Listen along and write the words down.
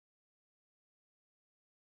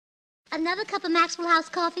Another cup of Maxwell House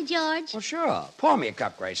coffee, George? Well, sure. Pour me a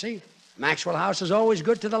cup, Gracie. Maxwell House is always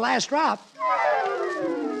good to the last drop.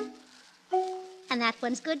 And that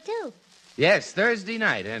one's good, too. Yes, Thursday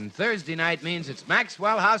night. And Thursday night means it's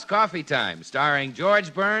Maxwell House coffee time, starring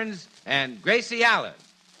George Burns and Gracie Allen.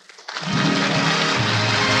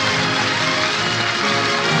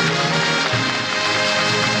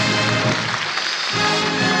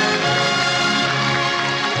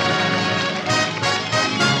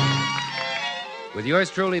 With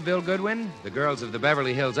yours truly, Bill Goodwin, the girls of the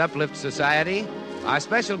Beverly Hills Uplift Society, our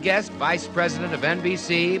special guest, Vice President of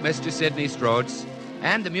NBC, Mr. Sidney Stroats,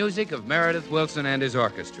 and the music of Meredith Wilson and his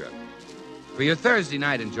orchestra. For your Thursday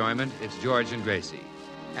night enjoyment, it's George and Gracie.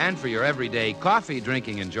 And for your everyday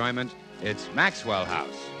coffee-drinking enjoyment, it's Maxwell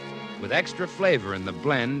House, with extra flavor in the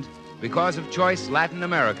blend because of choice Latin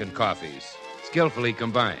American coffees, skillfully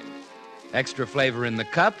combined. Extra flavor in the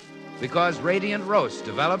cup because Radiant Roast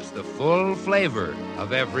develops the full flavor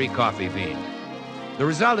of every coffee bean. The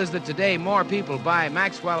result is that today more people buy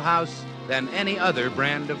Maxwell House than any other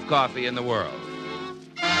brand of coffee in the world.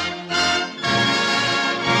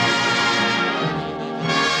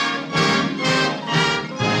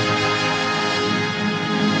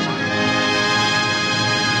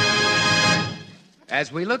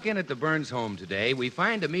 As we look in at the Burns home today, we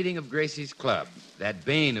find a meeting of Gracie's club, that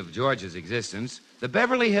bane of George's existence, the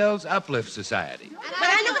Beverly Hills Uplift Society.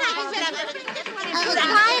 Quiet,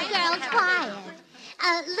 girls, quiet.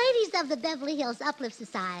 Ladies of the Beverly Hills Uplift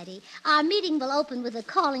Society, our meeting will open with a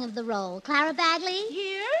calling of the roll. Clara Bagley?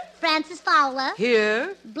 Here. Frances Fowler?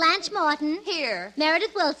 Here. Blanche Morton? Here.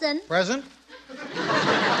 Meredith Wilson? Present.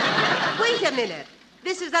 Wait a minute.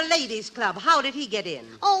 This is a ladies' club. How did he get in?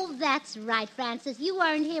 Oh, that's right, Frances. You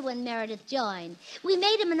weren't here when Meredith joined. We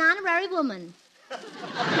made him an honorary woman.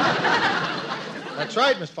 That's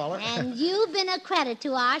right, Miss Fowler. And you've been a credit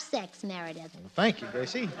to our sex, Meredith. Well, thank you,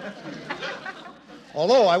 Gracie.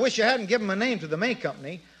 Although I wish you hadn't given my name to the May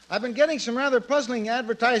Company, I've been getting some rather puzzling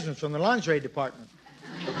advertisements from the lingerie department.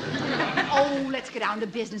 Oh, let's get down to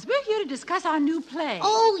business. We're here to discuss our new play.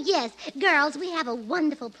 Oh, yes. Girls, we have a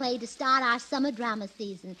wonderful play to start our summer drama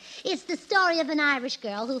season. It's the story of an Irish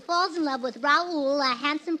girl who falls in love with Raoul, a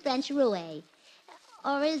handsome French roué.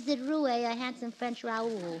 Or is it roué, a handsome French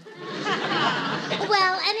Raoul?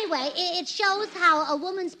 Well, anyway, it shows how a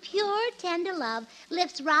woman's pure, tender love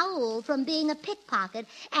lifts Raoul from being a pickpocket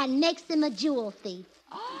and makes him a jewel thief.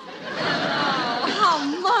 How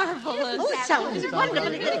marvelous. Oh, it sounds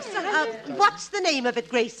wonderful. What's the name of it,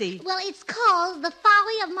 Gracie? Well, it's called The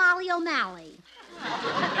Folly of Molly O'Malley.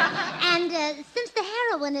 And since the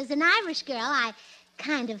heroine is an Irish girl, I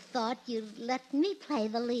kind of thought you'd let me play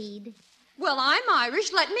the lead. Well, I'm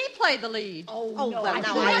Irish. Let me play the lead. Well, now I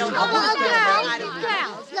don't know.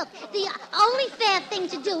 Girls, look, the only fair thing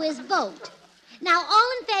to do is vote. Now, all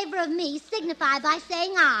in favor of me signify by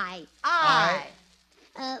saying aye. Aye.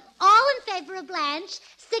 All in favor of Blanche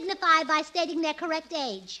signify by stating their correct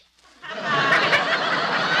age. Well,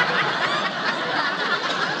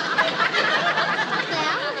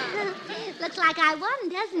 looks like I won,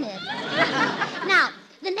 doesn't it? Now,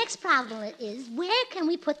 the next problem is, where can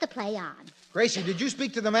we put the play on? Gracie, did you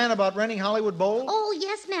speak to the man about renting Hollywood Bowl? Oh,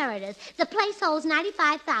 yes, Meredith. The place holds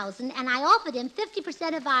 $95,000, and I offered him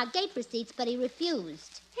 50% of our gate receipts, but he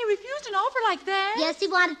refused. He refused an offer like that? Yes, he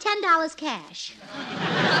wanted $10 cash.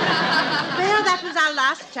 Well, that was our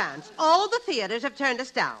last chance. All the theaters have turned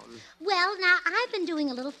us down. Well, now, I've been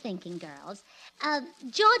doing a little thinking, girls.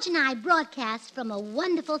 George and I broadcast from a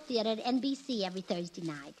wonderful theater at NBC every Thursday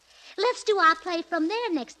night. Let's do our play from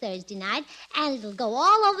there next Thursday night, and it'll go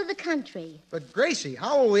all over the country. But, Gracie,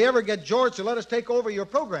 how will we ever get George to let us take over your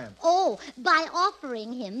program? Oh, by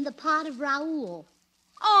offering him the part of Raoul.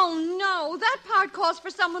 Oh, no. That part calls for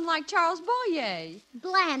someone like Charles Boyer.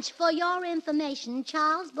 Blanche, for your information,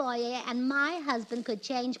 Charles Boyer and my husband could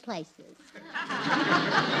change places.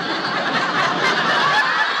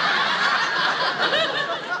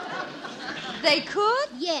 They could?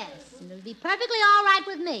 Yes, and it'll be perfectly all right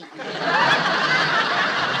with me.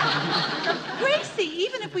 Gracie,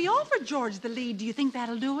 even if we offer George the lead, do you think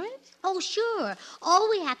that'll do it? Oh, sure.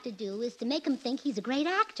 All we have to do is to make him think he's a great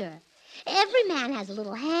actor. Every man has a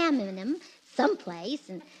little ham in him someplace,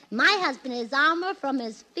 and my husband is armor from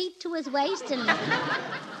his feet to his waist, and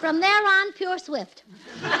from there on, pure swift.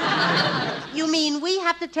 You mean we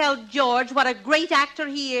have to tell George what a great actor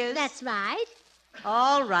he is? That's right.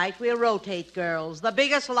 All right, we'll rotate, girls. The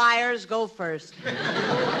biggest liars go first.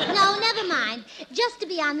 No, never mind. Just to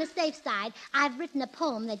be on the safe side, I've written a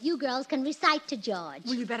poem that you girls can recite to George.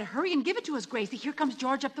 Well, you better hurry and give it to us, Gracie. Here comes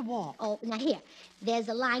George up the walk. Oh, now here. There's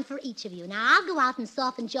a line for each of you. Now, I'll go out and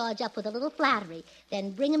soften George up with a little flattery.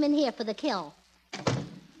 Then bring him in here for the kill.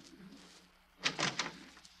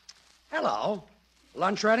 Hello.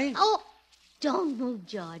 Lunch ready? Oh, don't move,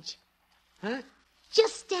 George. Huh?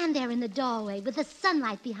 Just stand there in the doorway with the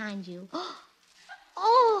sunlight behind you.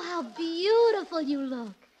 Oh, how beautiful you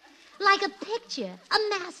look. Like a picture, a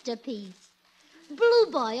masterpiece. Blue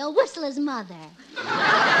Boy or Whistler's mother.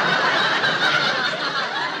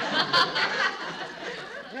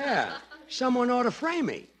 Yeah. Someone ought to frame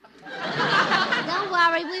me. Don't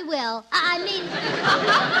worry, we will. I'd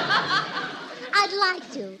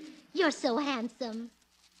like to. You're so handsome.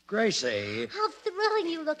 Gracie. How thrilling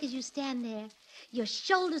you look as you stand there. Your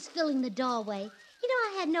shoulders filling the doorway. You know,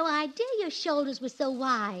 I had no idea your shoulders were so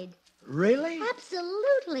wide. Really?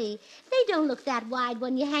 Absolutely. They don't look that wide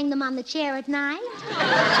when you hang them on the chair at night.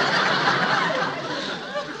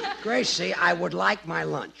 Gracie, I would like my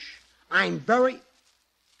lunch. I'm very...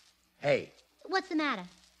 Hey, What's the matter?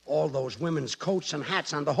 all those women's coats and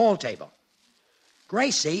hats on the hall table.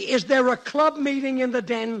 Gracie, is there a club meeting in the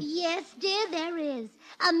den? Yes, dear, there is.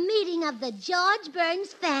 A meeting of the George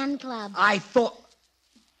Burns Fan Club. I thought...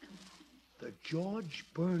 The George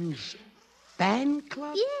Burns Fan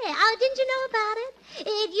Club? Yeah, didn't you know about it?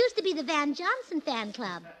 It used to be the Van Johnson Fan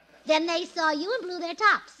Club. Then they saw you and blew their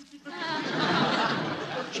tops.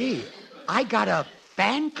 Gee, I got a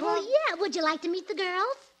fan club? Well, yeah. Would you like to meet the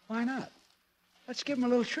girls? Why not? Let's give them a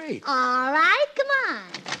little treat. All right, come on.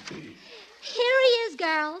 Here he is,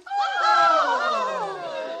 girls.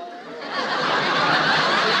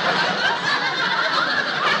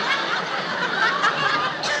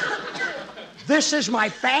 This is my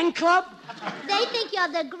fan club? They think you're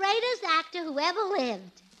the greatest actor who ever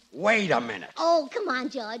lived. Wait a minute. Oh, come on,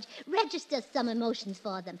 George. Register some emotions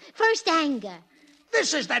for them. First, anger.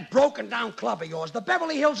 This is that broken-down club of yours, the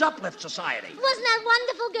Beverly Hills Uplift Society. Wasn't that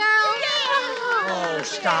wonderful, girls? Oh,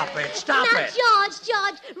 stop it. Stop Now, it.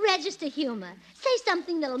 George, register humor. Say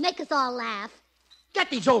something that'll make us all laugh. Get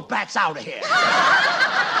these old bats out of here. Oh,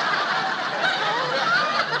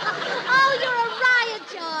 you're a riot,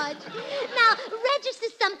 George. Now, register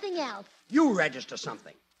something else. You register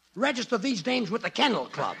something. Register these dames with the Kennel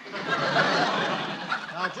Club.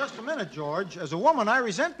 Now, just a minute, George. As a woman, I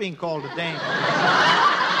resent being called a dame.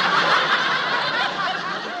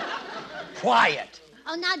 Quiet.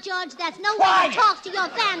 Oh, now, George, that's no way Quiet. to talk to your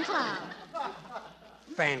fan club.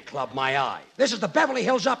 Fan club, my eye. This is the Beverly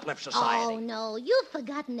Hills Uplift Society. Oh, no, you've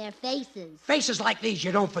forgotten their faces. Faces like these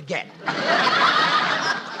you don't forget.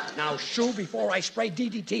 Now, shoo before I spray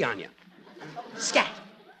DDT on you. Scat.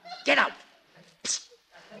 Get out. Psst.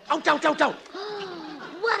 Out.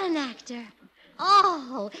 What an actor.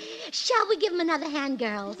 Oh, shall we give him another hand,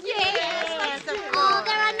 girls? Yes. Oh,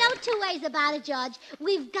 there are no two ways about it, George.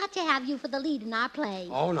 We've got to have you for the lead in our play.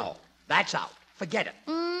 Oh, no. That's out. Forget it.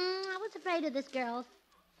 I was afraid of this, girls.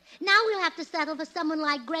 Now we'll have to settle for someone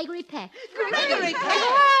like Gregory Peck. Gregory Peck?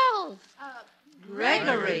 Girls!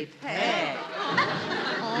 Gregory Peck.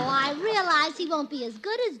 Oh, I realize he won't be as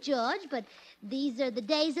good as George, but these are the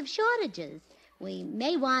days of shortages. We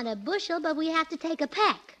may want a bushel, but we have to take a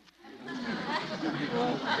peck.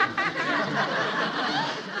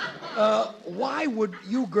 Why would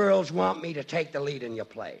you girls want me to take the lead in your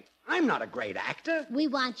play? I'm not a great actor. We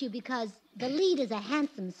want you because the lead is a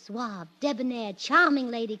handsome, suave, debonair, charming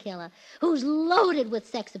lady killer who's loaded with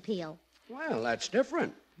sex appeal. Well, that's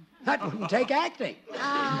different. That wouldn't take acting.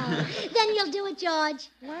 Oh, then you'll do it, George.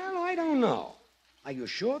 Well, I don't know. Are you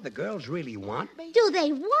sure the girls really want me? Do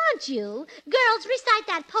they want you? Girls, recite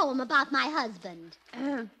that poem about my husband.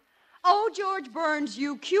 Oh, George Burns,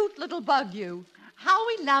 you cute little bug, you. How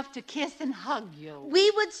we love to kiss and hug you. We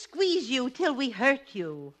would squeeze you till we hurt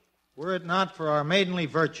you. Were it not for our maidenly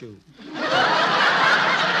virtue.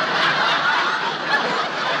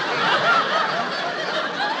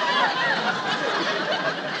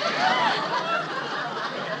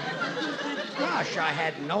 Gosh, I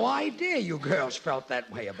had no idea you girls felt that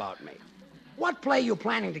way about me. What play you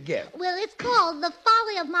planning to give? Well, it's called The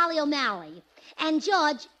Folly of Molly O'Malley. And,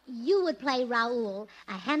 George, you would play Raoul,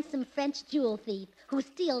 a handsome French jewel thief who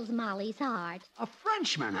steals Molly's heart. A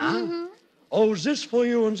Frenchman, huh? Oh, this for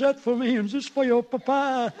you, and that for me, and this for your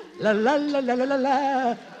papa. La la la la la la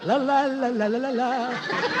la. La la la la la la la.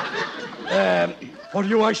 For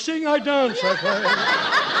you I sing, I dance, I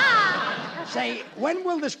play. Say, when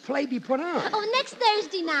will this play be put on? Oh, next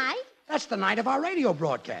Thursday night. That's the night of our radio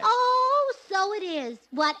broadcast. Oh, so it is.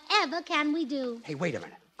 Whatever can we do? Hey, wait a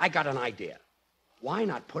minute. I got an idea. Why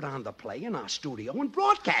not put on the play in our studio and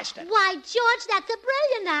broadcast it? Why, George, that's a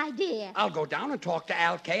brilliant idea. I'll go down and talk to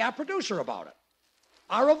Al Kay, our producer, about it.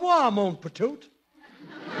 Au revoir, mon petit.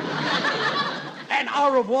 And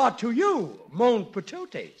au revoir to you, mon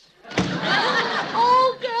petutes.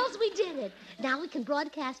 Oh, girls, we did it. Now we can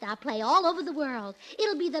broadcast our play all over the world.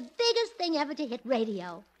 It'll be the biggest thing ever to hit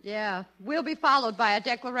radio. Yeah, we'll be followed by a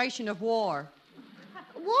declaration of war.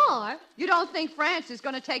 War? You don't think France is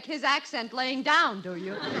going to take his accent laying down, do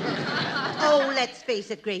you? Oh, let's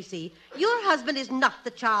face it, Gracie. Your husband is not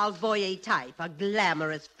the Charles Boyer type, a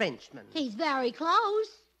glamorous Frenchman. He's very close.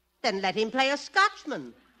 Then let him play a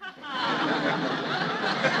Scotchman.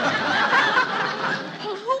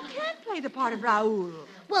 Well, who can play the part of Raoul?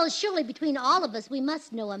 Well, surely between all of us, we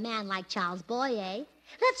must know a man like Charles Boyer.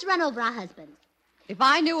 Let's run over our husbands. If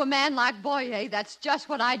I knew a man like Boyer, that's just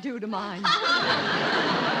what I'd do to mine.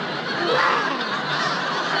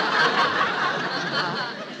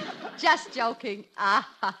 Just joking.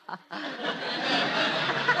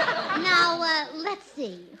 Now, let's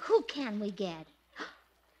see. Who can we get?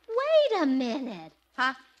 Wait a minute.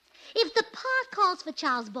 Huh? If the part calls for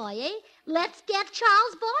Charles Boyer, let's get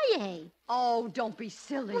Charles Boyer. Oh, don't be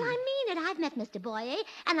silly. Well, I mean it. I've met Mr. Boyer,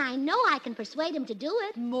 and I know I can persuade him to do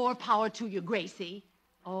it. More power to you, Gracie.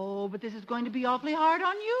 Oh, but this is going to be awfully hard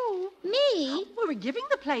on you. Me? Well, we're giving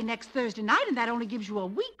the play next Thursday night, and that only gives you a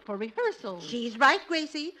week for rehearsals. She's right,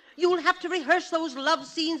 Gracie. You'll have to rehearse those love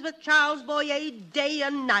scenes with Charles Boyer day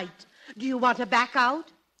and night. Do you want to back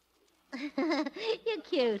out? You're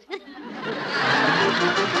cute.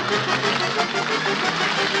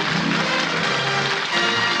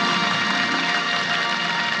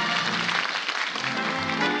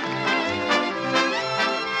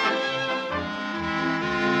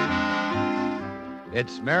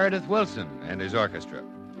 It's Meredith Wilson and his orchestra.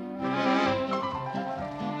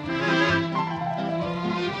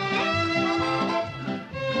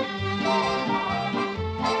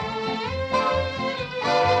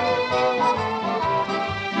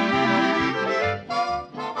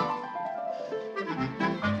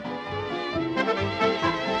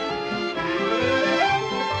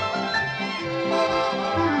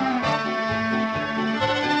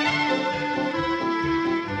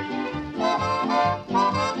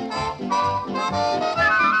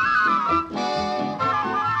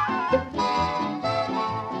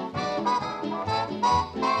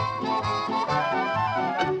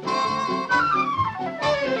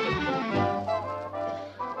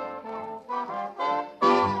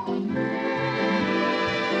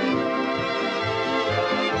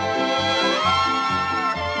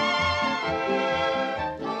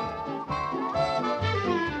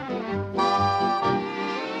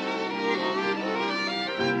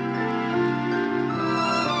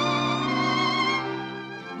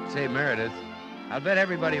 Say, Meredith, I'll bet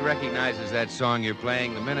everybody recognizes that song you're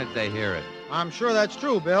playing the minute they hear it. I'm sure that's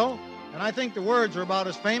true, Bill. And I think the words are about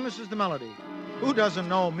as famous as the melody. Who doesn't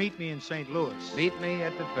know Meet Me in St. Louis? Meet me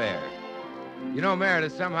at the fair. You know,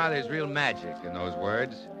 Meredith, somehow there's real magic in those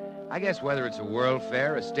words. I guess whether it's a world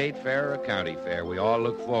fair, a state fair, or a county fair, we all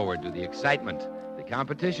look forward to the excitement, the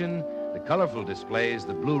competition, the colorful displays,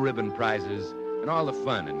 the blue ribbon prizes, and all the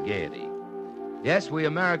fun and gaiety. Yes, we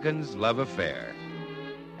Americans love a fair.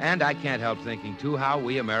 And I can't help thinking, too, how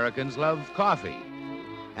we Americans love coffee.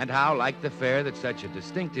 And how, like the fair that's such a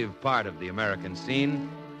distinctive part of the American scene,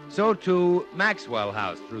 so, too, Maxwell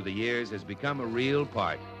House through the years has become a real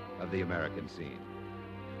part of the American scene.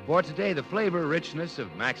 For today, the flavor richness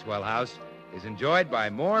of Maxwell House is enjoyed by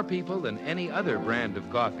more people than any other brand of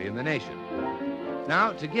coffee in the nation.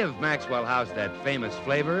 Now, to give Maxwell House that famous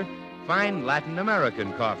flavor, fine Latin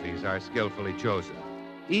American coffees are skillfully chosen,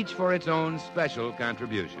 each for its own special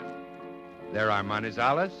contribution. There are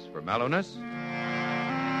Manizales for mellowness,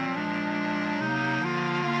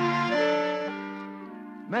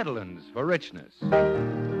 Medellins for richness,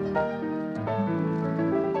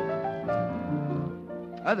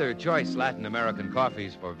 other choice Latin American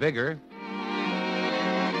coffees for vigor,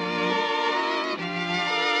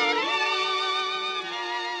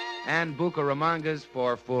 and Bucaramangas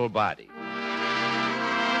for full body.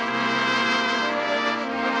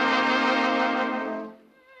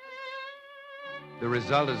 The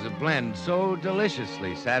result is a blend so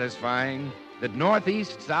deliciously satisfying that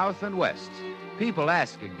northeast, south, and west, people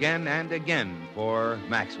ask again and again for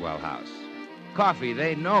Maxwell House. Coffee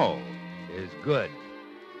they know is good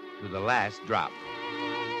to the last drop.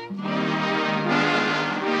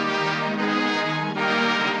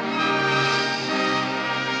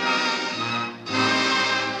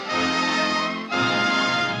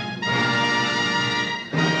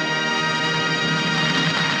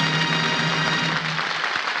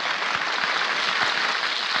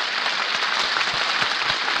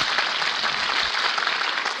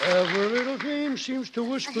 seems to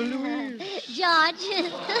whisper Louise. George,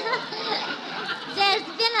 there's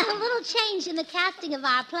been a little change in the casting of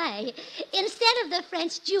our play. Instead of the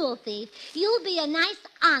French jewel thief, you'll be a nice,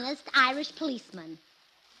 honest Irish policeman.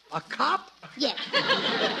 A cop? Yes.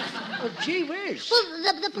 Oh, gee whiz.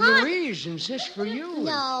 Well, the part... Louise, is this for you?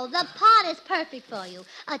 No, the part is perfect for you.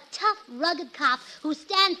 A tough, rugged cop who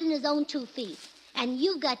stands in his own 2 feet. And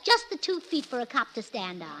you've got just the 2 feet for a cop to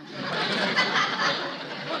stand on.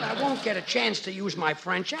 But I won't get a chance to use my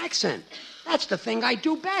French accent. That's the thing I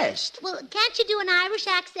do best. Well, can't you do an Irish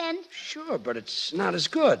accent? Sure, but it's not as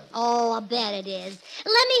good. Oh, I bet it is.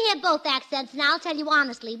 Let me hear both accents, and I'll tell you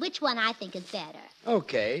honestly which one I think is better.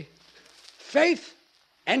 Okay. Faith,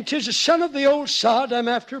 and 'tis the son of the old sod I'm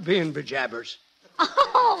after being, bejabbers.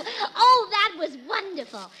 Oh, that was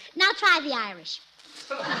wonderful. Now try the Irish.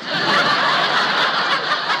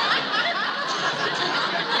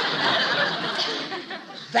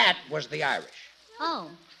 That was the Irish. Oh,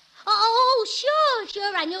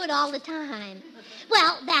 sure. I knew it all the time.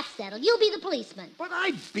 Well, that's settled. You'll be the policeman. But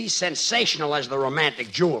I'd be sensational as the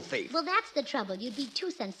romantic jewel thief. Well, that's the trouble. You'd be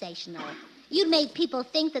too sensational. You'd make people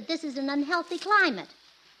think that this is an unhealthy climate.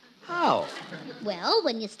 How? Well,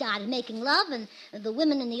 when you started making love and the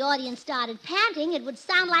women in the audience started panting, it would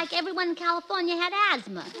sound like everyone in California had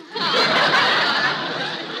asthma.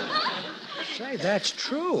 Say, that's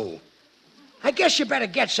true. I guess you better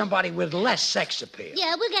get somebody with less sex appeal.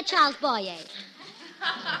 Yeah, we'll get Charles Boyer.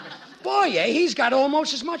 Boyer, he's got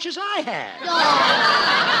almost as much as I had.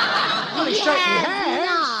 Oh, he certainly has.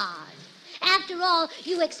 not. After all,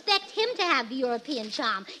 you expect him to have the European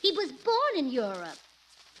charm. He was born in Europe.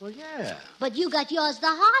 Well, yeah. But you got yours the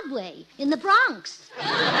hard way, in the Bronx.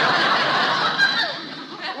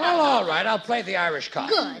 Well, all right, I'll play the Irish cop.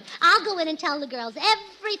 Good. I'll go in and tell the girls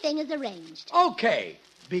everything is arranged. Okay.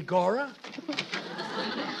 Begorra?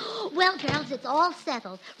 Well, girls, it's all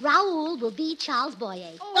settled. Raoul will be Charles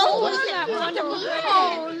Boyer. Oh, isn't that wonderful?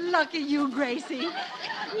 Oh, lucky you, Gracie.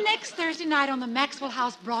 Next Thursday night on the Maxwell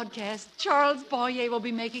House broadcast, Charles Boyer will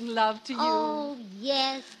be making love to you. Oh,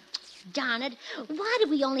 yes. Darn it. Why do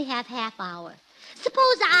we only have half hour?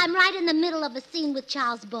 Suppose I'm right in the middle of a scene with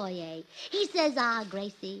Charles Boyer. He says,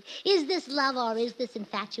 Gracie, is this love or is this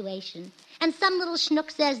infatuation? And some little schnook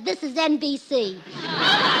says, this is NBC.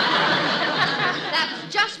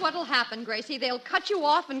 That's just what'll happen, Gracie. They'll cut you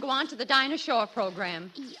off and go on to the Dinah Shore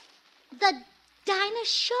program. The Dinah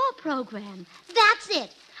Shore program. That's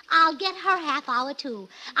it. I'll get her half hour, too.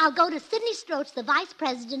 I'll go to Sidney Stroats, the vice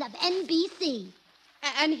president of NBC.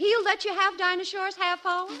 And he'll let you have Dinah Shore's half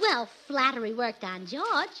hour? Well, flattery worked on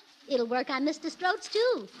George. It'll work on Mr. Stroats,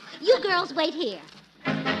 too. You girls wait here.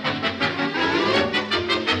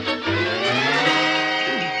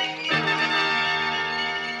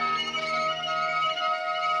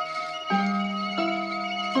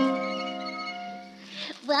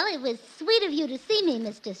 Well, it was sweet of you to see me,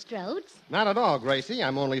 Mr. Stroats. Not at all, Gracie.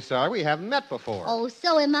 I'm only sorry we haven't met before. Oh,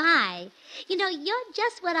 so am I. You know, you're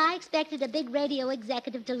just what I expected a big radio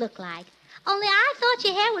executive to look like. Only I thought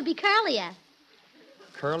your hair would be curlier.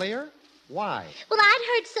 Curlier? Why? Well, I'd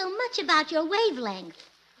heard so much about your wavelength.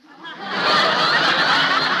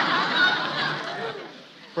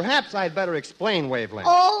 Perhaps I'd better explain wavelength.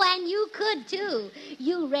 Oh, and you could, too.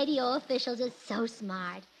 You radio officials are so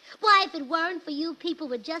smart. Why, if it weren't for you, people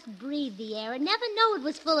would just breathe the air and never know it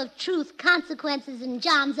was full of truth, consequences, and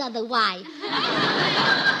John's other wife.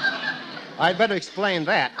 I'd better explain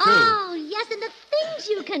that, too. Oh, yes, and the things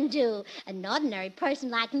you can do. An ordinary person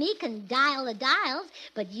like me can dial the dials,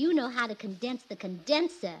 but you know how to condense the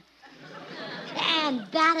condenser and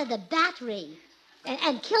batter the battery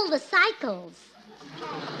and kill the cycles.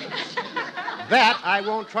 That I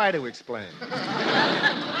won't try to explain.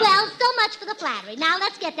 Well, so much for the flattery. Now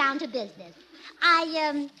let's get down to business. I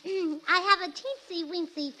have a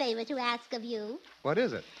teensy-weensy favor to ask of you. What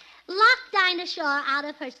is it? Lock Dinah Shore out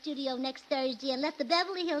of her studio next Thursday and let the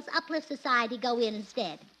Beverly Hills Uplift Society go in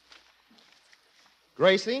instead.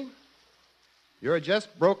 Gracie, you're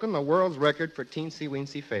just broken the world's record for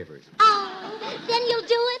teensy-weensy favors. Oh, then you'll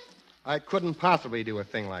do it? I couldn't possibly do a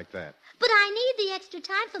thing like that. But I need the extra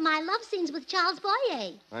time for my love scenes with Charles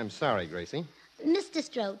Boyer. I'm sorry, Gracie. Mr.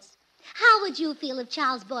 Stroats, how would you feel if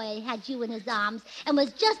Charles Boyer had you in his arms and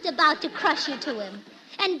was just about to crush you to him?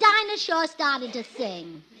 And Dinah Shore started to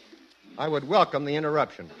sing. I would welcome the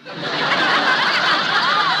interruption.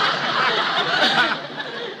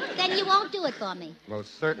 Then you won't do it for me.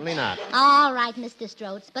 Most certainly not. All right, Mr.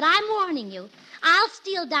 Stroats, but I'm warning you. I'll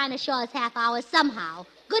steal Dinah Shore's half hour somehow.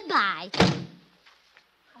 Goodbye.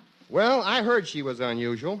 Well, I heard she was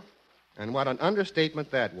unusual, and what an understatement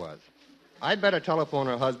that was. I'd better telephone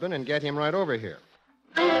her husband and get him right over here.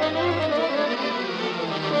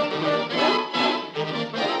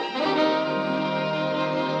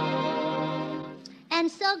 And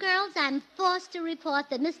so, girls, I'm forced to report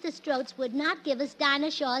that Mr. Stroats would not give us Dinah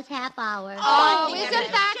Shaw's half hour. Oh,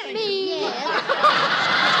 isn't that mean? Yes.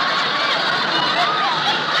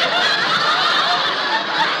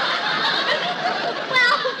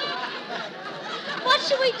 Well, what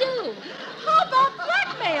should we do? How about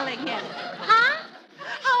blackmailing him? Huh?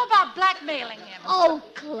 How about blackmailing him? Oh,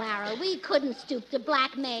 Clara, we couldn't stoop to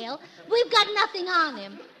blackmail. We've got nothing on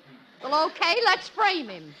him. Well, okay, let's frame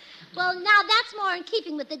him. Well, now that's more in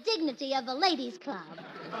keeping with the dignity of a ladies' club.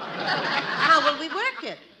 How will we work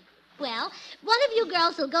it? Well, one of you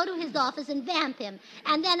girls will go to his office and vamp him,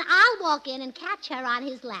 and then I'll walk in and catch her on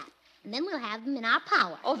his lap. And then we'll have him in our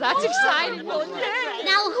power. Oh, that's exciting.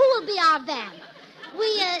 Now, who will be our vamp?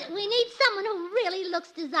 We need someone who really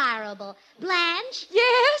looks desirable. Blanche?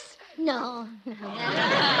 Yes? No.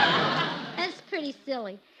 That's pretty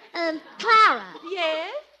silly. Clara?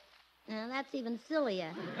 Yes? Well, that's even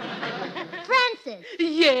sillier. Francis?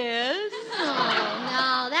 Yes?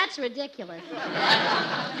 Oh, no, that's ridiculous.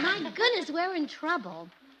 My goodness, we're in trouble.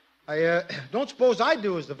 I don't suppose I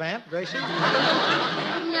do as the vamp, Gracie.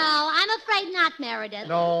 No, I'm afraid not, Meredith.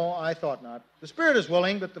 No, I thought not. The spirit is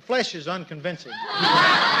willing, but the flesh is unconvincing.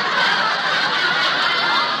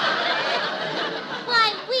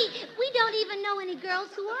 Why, we don't even know any girls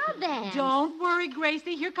who are vamps. Don't worry,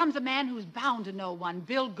 Gracie. Here comes a man who's bound to know one,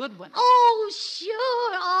 Bill Goodwin. Oh,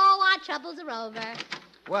 sure. All our troubles are over.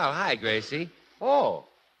 Well, hi, Gracie. Oh,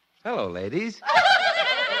 hello, ladies. All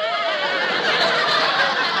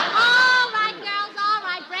right, girls, all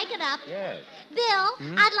right. Break it up. Yes. Bill,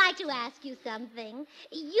 I'd like to ask you something.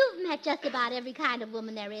 You've met just about every kind of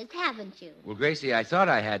woman there is, haven't you? Well, Gracie, I thought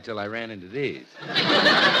I had till I ran into these. Well,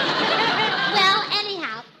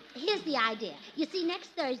 anyhow, here's the idea. You see,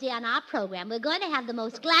 next Thursday on our program, we're going to have the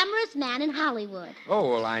most glamorous man in Hollywood. Oh,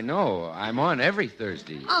 well, I know. I'm on every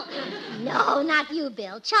Thursday. Oh, no, not you,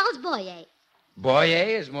 Bill. Charles Boyer. Boyer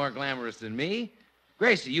is more glamorous than me.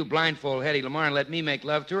 Gracie, you blindfold Hetty Lamar and let me make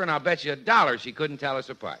love to her, and I'll bet you $1 she couldn't tell us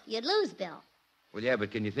apart. You'd lose, Bill. Well, yeah,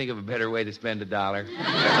 but can you think of a better way to spend $1?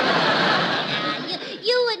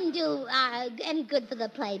 You wouldn't do any good for the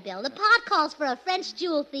play, Bill. The part calls for a French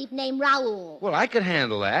jewel thief named Raoul. Well, I could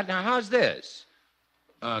handle that. Now, how's this?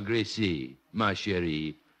 Gracie, ma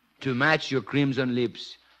chérie, to match your crimson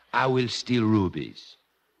lips, I will steal rubies.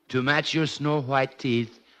 To match your snow-white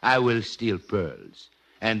teeth, I will steal pearls.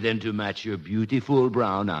 And then to match your beautiful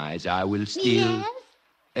brown eyes, I will steal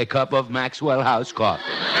a cup of Maxwell House coffee.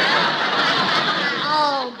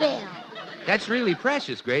 Oh, Bill. That's really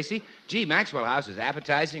precious, Gracie. Gee, Maxwell House is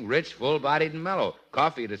appetizing, rich, full-bodied, and mellow.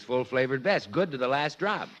 Coffee at its full-flavored best, good to the last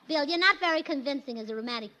drop. Bill, you're not very convincing as a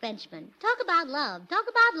romantic Frenchman. Talk about love. Talk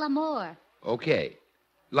about l'amour. Okay.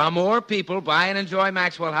 More people buy and enjoy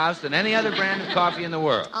Maxwell House than any other brand of coffee in the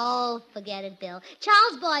world. Oh, forget it, Bill.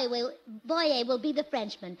 Charles Boyer will be the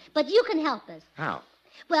Frenchman, but you can help us. How?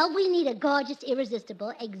 Well, we need a gorgeous,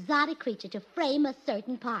 irresistible, exotic creature to frame a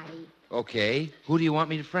certain party. Okay. Who do you want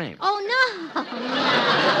me to frame? Oh, no.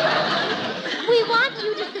 We want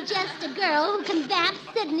you to suggest a girl who can vamp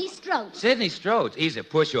Sidney Stroats. Sidney Stroats. He's a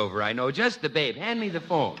pushover, I know. Just the babe. Hand me the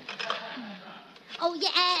phone. Oh,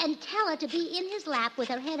 yeah, and tell her to be in his lap with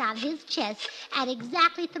her head on his chest at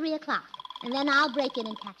exactly 3 o'clock. And then I'll break in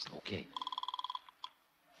and catch them. Okay.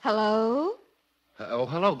 Hello?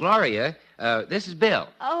 Hello, Gloria. This is Bill.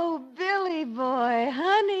 Oh, Billy boy,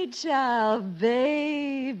 honey child,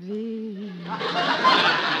 baby.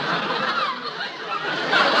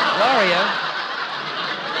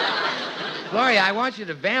 Gloria, I want you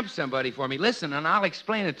to vamp somebody for me. Listen, and I'll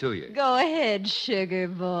explain it to you. Go ahead, sugar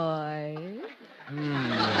boy.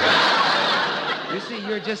 You see,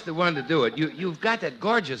 you're just the one to do it. You've got that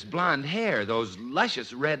gorgeous blonde hair, those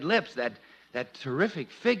luscious red lips, that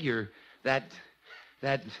terrific figure, that...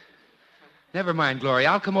 Never mind, Gloria.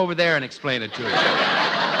 I'll come over there and explain it to you.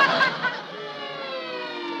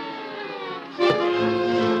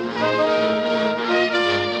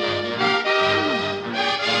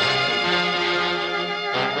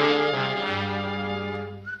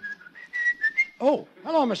 Oh,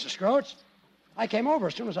 hello, Mr. Stroats. I came over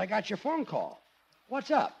as soon as I got your phone call. What's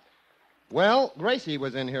up? Well, Gracie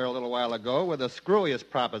was in here a little while ago with the screwiest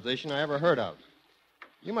proposition I ever heard of.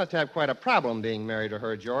 You must have quite a problem being married to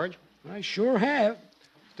her, George. I sure have.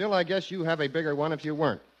 Still, I guess you have a bigger one if you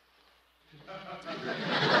weren't.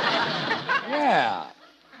 Yeah.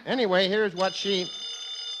 Anyway, here's what she...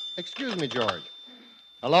 Excuse me, George.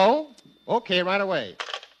 Hello? Okay, right away.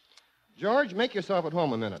 George, make yourself at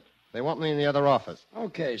home a minute. They want me in the other office.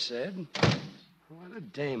 Okay, Sid. What a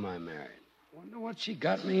dame I married. Wonder what she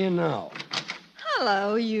got me in now.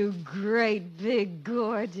 Hello, you great, big,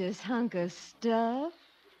 gorgeous hunk of stuff.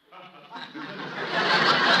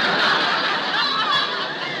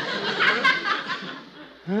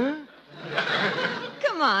 Huh?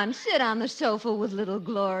 Come on, sit on the sofa with little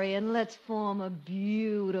Glory and let's form a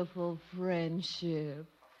beautiful friendship.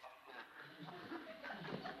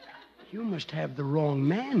 You must have the wrong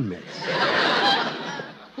man, miss.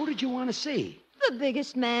 Who did you want to see? The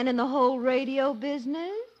biggest man in the whole radio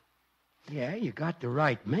business. Yeah, you got the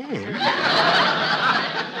right man.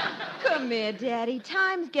 Come here, Daddy.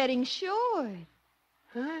 Time's getting short.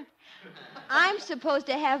 Huh? I'm supposed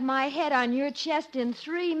to have my head on your chest in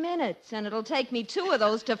 3 minutes, and it'll take me 2 of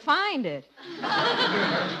those to find it.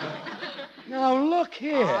 Now, look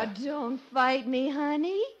here. Oh, don't fight me,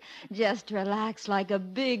 honey. Just relax like a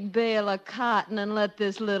big bale of cotton and let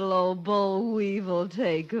this little old boll weevil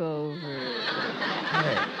take over.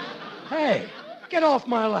 Hey, get off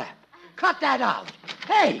my lap. Cut that out.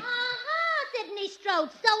 Hey! Uh-huh, Sidney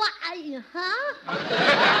Strode. So huh?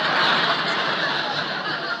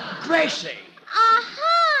 Gracie!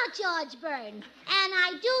 Aha, George Burns. And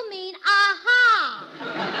I do mean aha.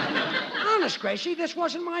 Honest, Gracie, this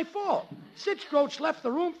wasn't my fault. Sid Stroats left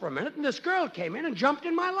the room for a minute, and this girl came in and jumped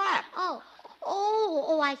in my lap. Oh,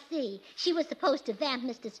 I see. She was supposed to vamp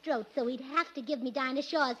Mr. Strode, so he'd have to give me Dinah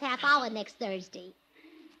Shaw's half hour next Thursday.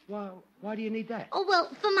 Well, why do you need that? Oh, well,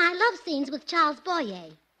 for my love scenes with Charles Boyer.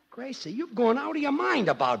 Gracie, you've gone out of your mind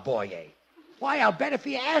about Boyer. Why, I'll bet if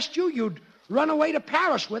he asked you, you'd run away to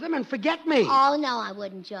Paris with him and forget me. Oh, no, I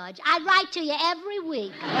wouldn't, George. I'd write to you every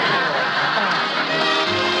week.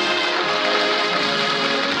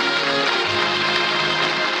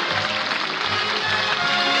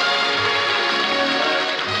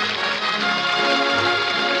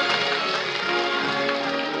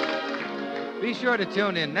 Be sure to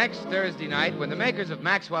tune in next Thursday night when the makers of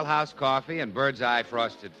Maxwell House Coffee and Bird's Eye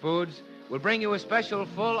Frosted Foods will bring you a special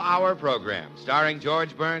full-hour program starring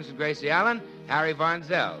George Burns and Gracie Allen, Harry Von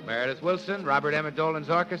Zell, Meredith Wilson, Robert Emmett Dolan's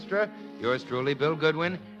orchestra, yours truly, Bill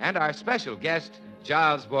Goodwin, and our special guest,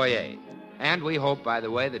 Charles Boyer. And we hope, by the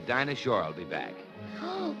way, that Dinah Shore will be back.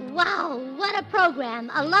 Oh, wow, what a program.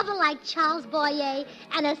 A lover like Charles Boyer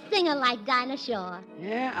and a singer like Dinah Shore.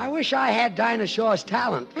 Yeah, I wish I had Dinah Shore's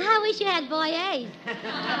talent. I wish you had Boyer's.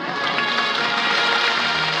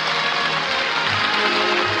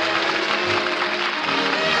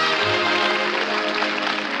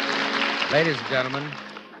 Ladies and gentlemen,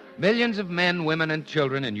 millions of men, women, and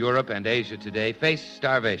children in Europe and Asia today face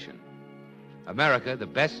starvation. America, the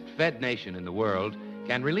best-fed nation in the world,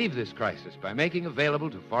 can relieve this crisis by making available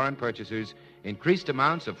to foreign purchasers increased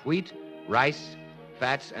amounts of wheat, rice,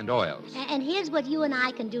 fats, and oils. And here's what you and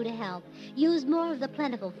I can do to help. Use more of the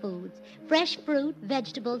plentiful foods. Fresh fruit,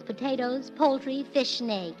 vegetables, potatoes, poultry, fish, and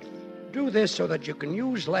eggs. Do this so that you can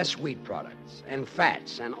use less wheat products and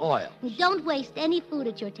fats and oil. Don't waste any food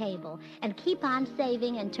at your table. And keep on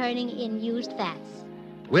saving and turning in used fats.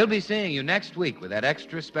 We'll be seeing you next week with that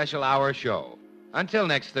extra special hour show. Until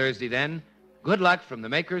next Thursday, then, good luck from the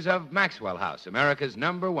makers of Maxwell House, America's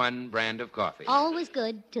 #1 brand of coffee. Always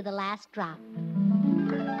good to the last drop.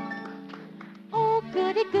 Oh,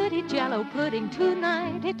 goody, goody Jell-O pudding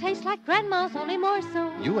tonight. It tastes like Grandma's, only more so.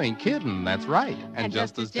 You ain't kidding, that's right. And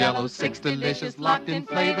just as Jell-O's 6 delicious locked-in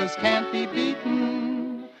flavors can't be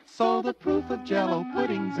beaten, so the proof of Jell-O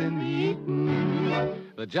pudding's in the eating.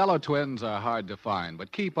 The Jell-O twins are hard to find,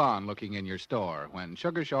 but keep on looking in your store. When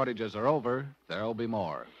sugar shortages are over, there'll be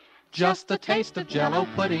more. Just a taste of Jell-O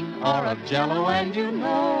pudding or of Jell-O and you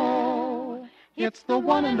know it's the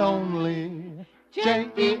one and only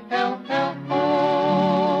Jell-O.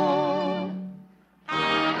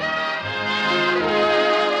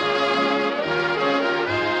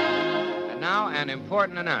 And now, an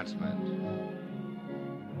important announcement.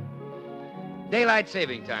 Daylight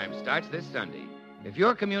saving time starts this Sunday. If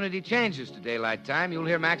your community changes to daylight time, you'll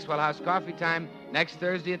hear Maxwell House Coffee Time next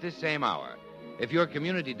Thursday at this same hour. If your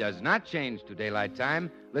community does not change to daylight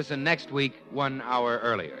time, listen next week 1 hour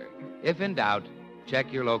earlier. If in doubt,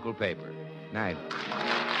 check your local paper. Night.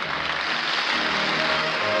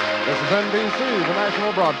 This is NBC, the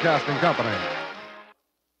National Broadcasting Company.